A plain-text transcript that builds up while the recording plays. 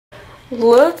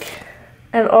Look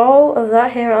at all of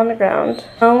that hair on the ground.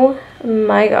 Oh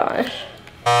my gosh.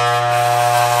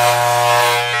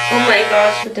 Oh my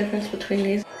gosh, the difference between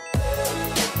these.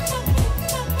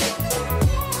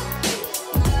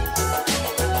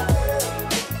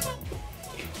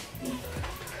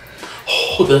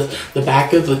 Oh, the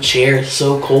back of the chair is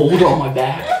so cold on my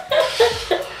back.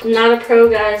 I'm not a pro,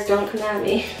 guys. Don't come at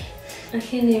me. I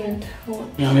can't even tell.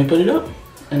 You want me to put it up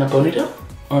in a ponytail?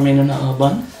 Or I mean in a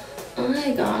bun?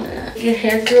 I got it. Your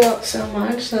hair grew out so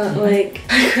much that like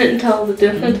I couldn't tell the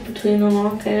difference between the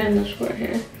long hair and the short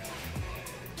hair.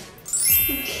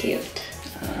 Cute.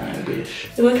 I wish.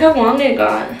 Look how long it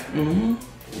got. Mm-hmm.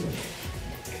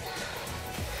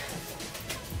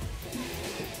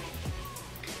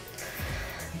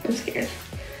 I'm scared.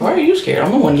 Why are you scared?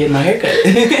 I'm the one getting my hair cut.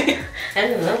 I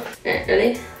don't know. Alright,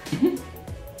 ready? Mm-hmm.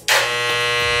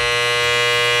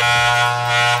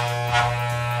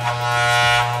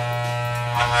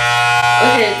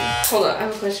 Okay, hold on. I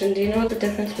have a question. Do you know what the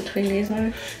difference between these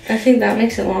are? I think that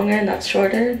makes it longer and that's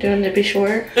shorter. Do you want it to be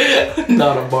short?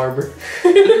 Not a barber.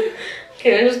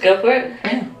 Can I just go for it?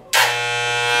 Yeah.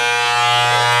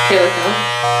 Okay, let's go.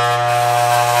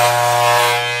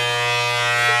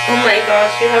 Oh my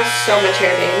gosh, you have so much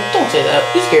hair, babe. Don't say that.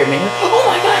 You scared me. Oh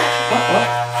my god. What?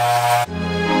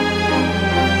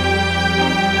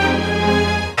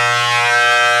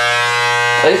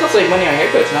 At least I'll save money on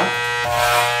haircuts now.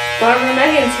 Barbara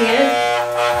Megan's here.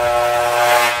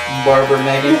 Barber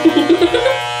Megan.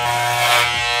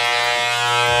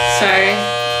 Sorry.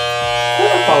 I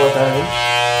apologize.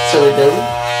 Silly Billy.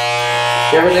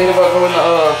 You ever think about going to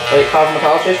like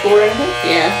cosmetology school or anything?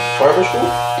 Yeah. Barber school?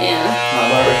 Yeah. Not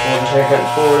barber school, just haircut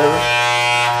school or whatever.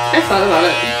 I thought about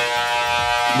it.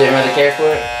 Didn't really care for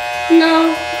it?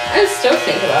 No, I still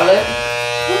think about it.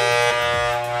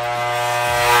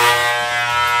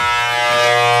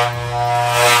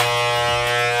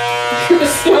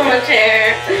 So much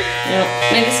hair. Yep.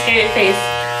 Make a scary face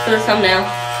for the thumbnail.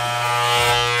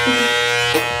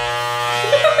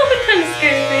 What kind of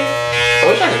scary face? I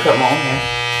wish I could cut my own hair.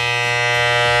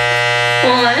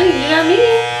 Well, you got me.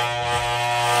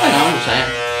 I know, I'm just saying.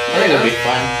 I think it'd be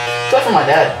fun. Except for my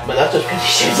dad, but that's just because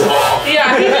he shaves it all.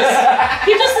 Yeah,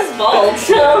 he just is bald,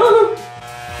 so.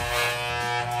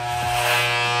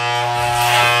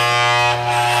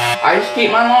 I used to keep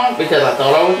mine long because I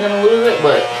thought I was gonna lose it,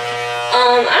 but I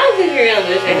don't think you're gonna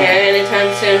lose your hair anytime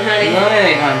soon, honey. not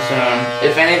anytime soon.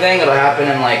 If anything, it'll happen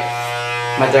in like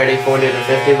my 30s, 40s, or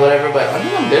 50s, whatever. But I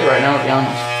think I'm good right now, to be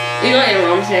honest. You got your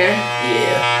mom's hair.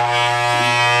 Yeah.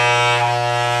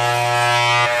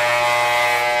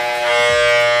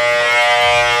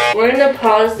 We're gonna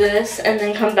pause this and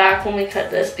then come back when we cut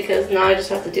this because now I just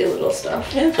have to do little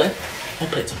stuff. Yeah, it's fine. I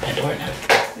played some Pandora now.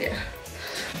 Yeah.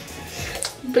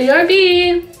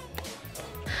 BRB.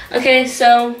 Okay,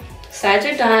 so sides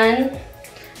are done.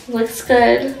 Looks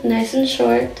good, nice and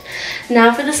short.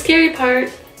 Now for the scary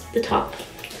part, the top.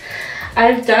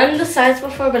 I've done the sides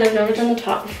before, but I've never done the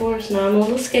top before, so now I'm a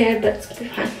little scared, but it's gonna be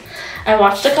fine. I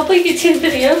watched a couple of YouTube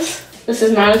videos. This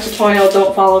is not a tutorial,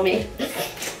 don't follow me.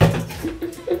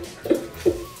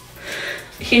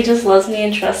 He just loves me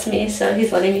and trusts me, so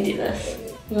he's letting me do this.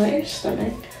 Is that your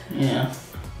stomach? Yeah.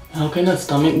 How can a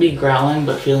stomach be growling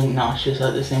but feeling nauseous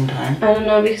at the same time? I don't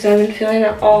know because I've been feeling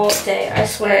it all day. I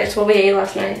swear, it's what we ate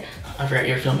last night. I forgot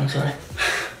you're filming, sorry.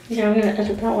 Yeah, I'm gonna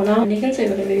edit that one out. You can say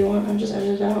whatever you want. I'll just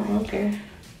edit it out. I don't care.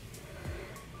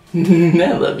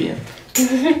 I love you.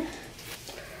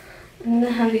 I'm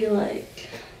gonna have you like.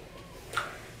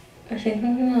 I think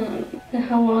I'm gonna know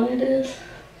how long it is.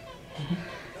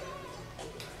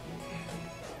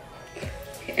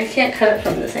 Okay, I can't cut it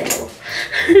from this angle.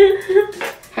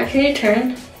 How can you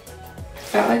turn?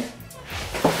 That way?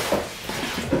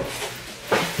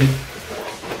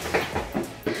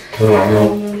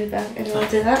 I'll move it back and I'll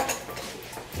do that.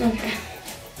 Okay.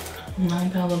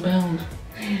 9,000 pounds.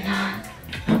 No, you're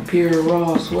not. Pure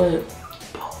raw sweat.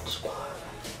 Bald spot.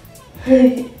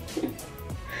 Isn't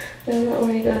that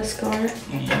where you got a scar? Yeah,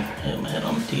 I hit my head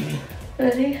on the TV.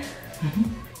 Ready?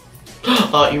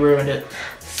 Oh, you ruined it.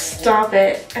 Stop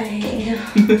it. I hate you.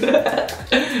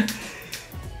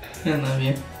 I love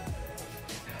you.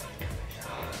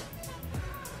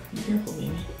 Be careful,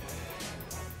 baby.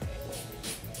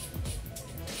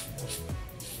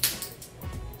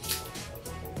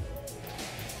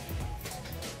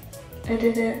 I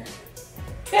did it.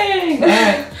 Hey!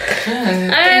 Alright.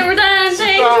 Alright, we're done.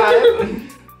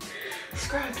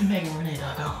 Subscribe to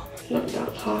MeganRenee.com.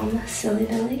 Not .com, silly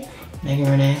belly.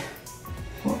 Megan Renee.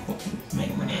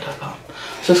 MeganRenee.com.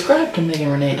 Subscribe to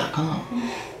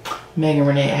MeganRenee.com. Megan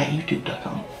Renee at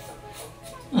YouTube.com.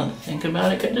 Think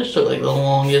about it. I just took like the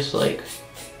longest like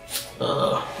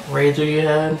razor you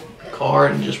had,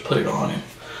 card, and just put it on it.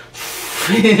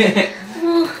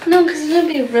 Well, no, because it's gonna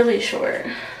be really short.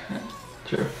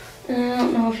 True. And I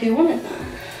don't know if you wanted that.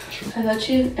 True. I bet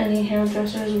you any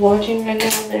hairdressers watching right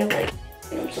now, they're like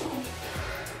themselves.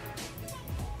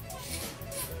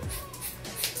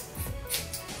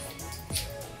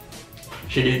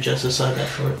 Should do just a side that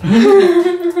short.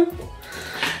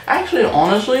 Actually,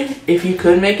 honestly, if you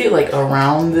could make it like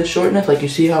around the shortness, like you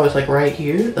see how it's like right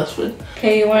here, that's what.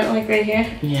 Okay, you want it like right here?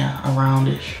 Yeah,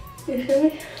 aroundish. You feel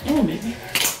me? Yeah, maybe.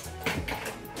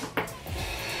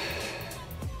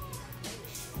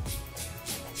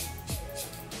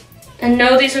 And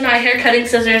no, these are not hair cutting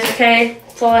scissors, okay?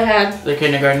 That's all I had. The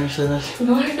kindergarten scissors.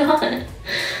 No, they're not. They're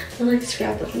like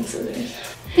scrapbooking scissors.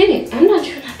 Hey, I'm not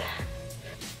doing that bad.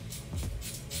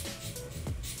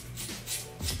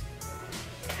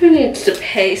 Who needs to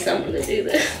pay someone to do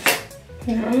this?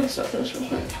 Yeah, I'm gonna start this real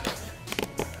quick.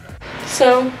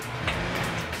 So,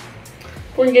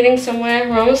 we're getting somewhere.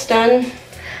 We're almost done.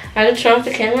 I had to turn off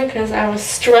the camera because I was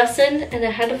stressing and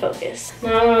I had to focus.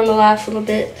 Now we're on the last little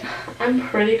bit. I'm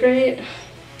pretty great.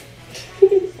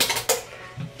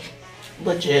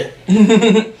 Legit.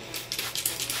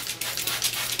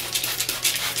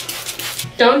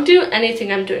 Don't do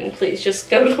anything I'm doing, please. Just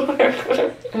go to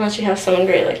work. Unless you have someone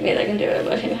great like me that can do it,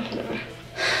 but you know, whatever.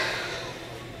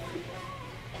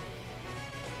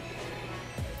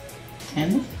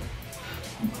 And?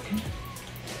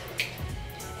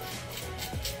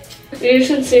 You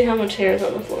should see how much hair is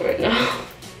on the floor right now.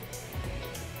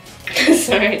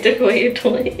 Sorry, I took away your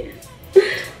toy.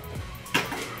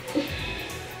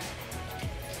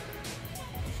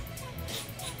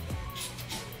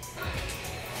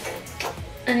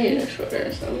 I need a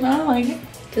shorter, so I like it.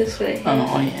 This way.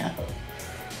 Oh, yeah.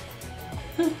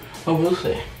 I will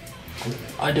say,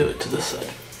 I do it to this side.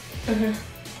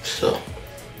 So,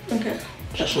 Okay.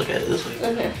 just look at it this way.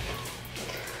 Okay.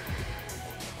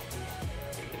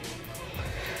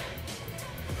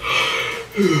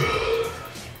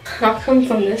 How come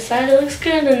from this side it looks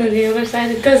good and then the other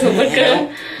side it doesn't look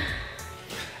good?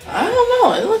 I don't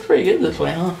know. It looks pretty good this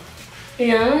way, huh?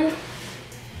 Yeah.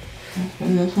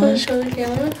 And this Let's one. show the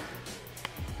camera.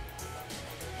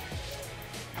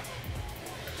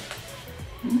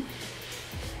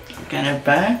 Get it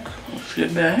back. Let's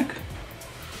get back.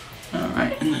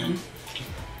 Alright, and then.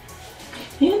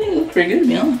 Yeah, I think it looks pretty good, to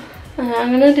be honest.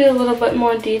 I'm gonna do a little bit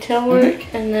more detail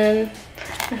work and then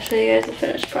I'll show you guys the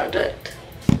finished project.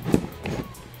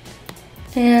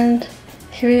 And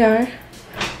here we are.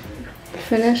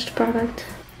 Finished product.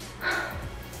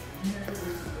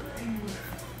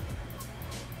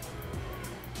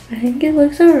 I think it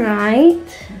looks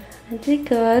alright. I did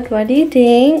good. What do you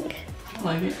think? I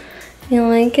like it. You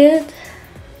like it?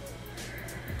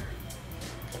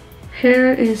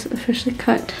 Hair is officially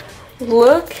cut.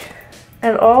 Look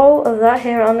at all of that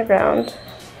hair on the ground.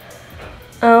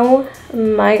 Oh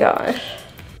my gosh.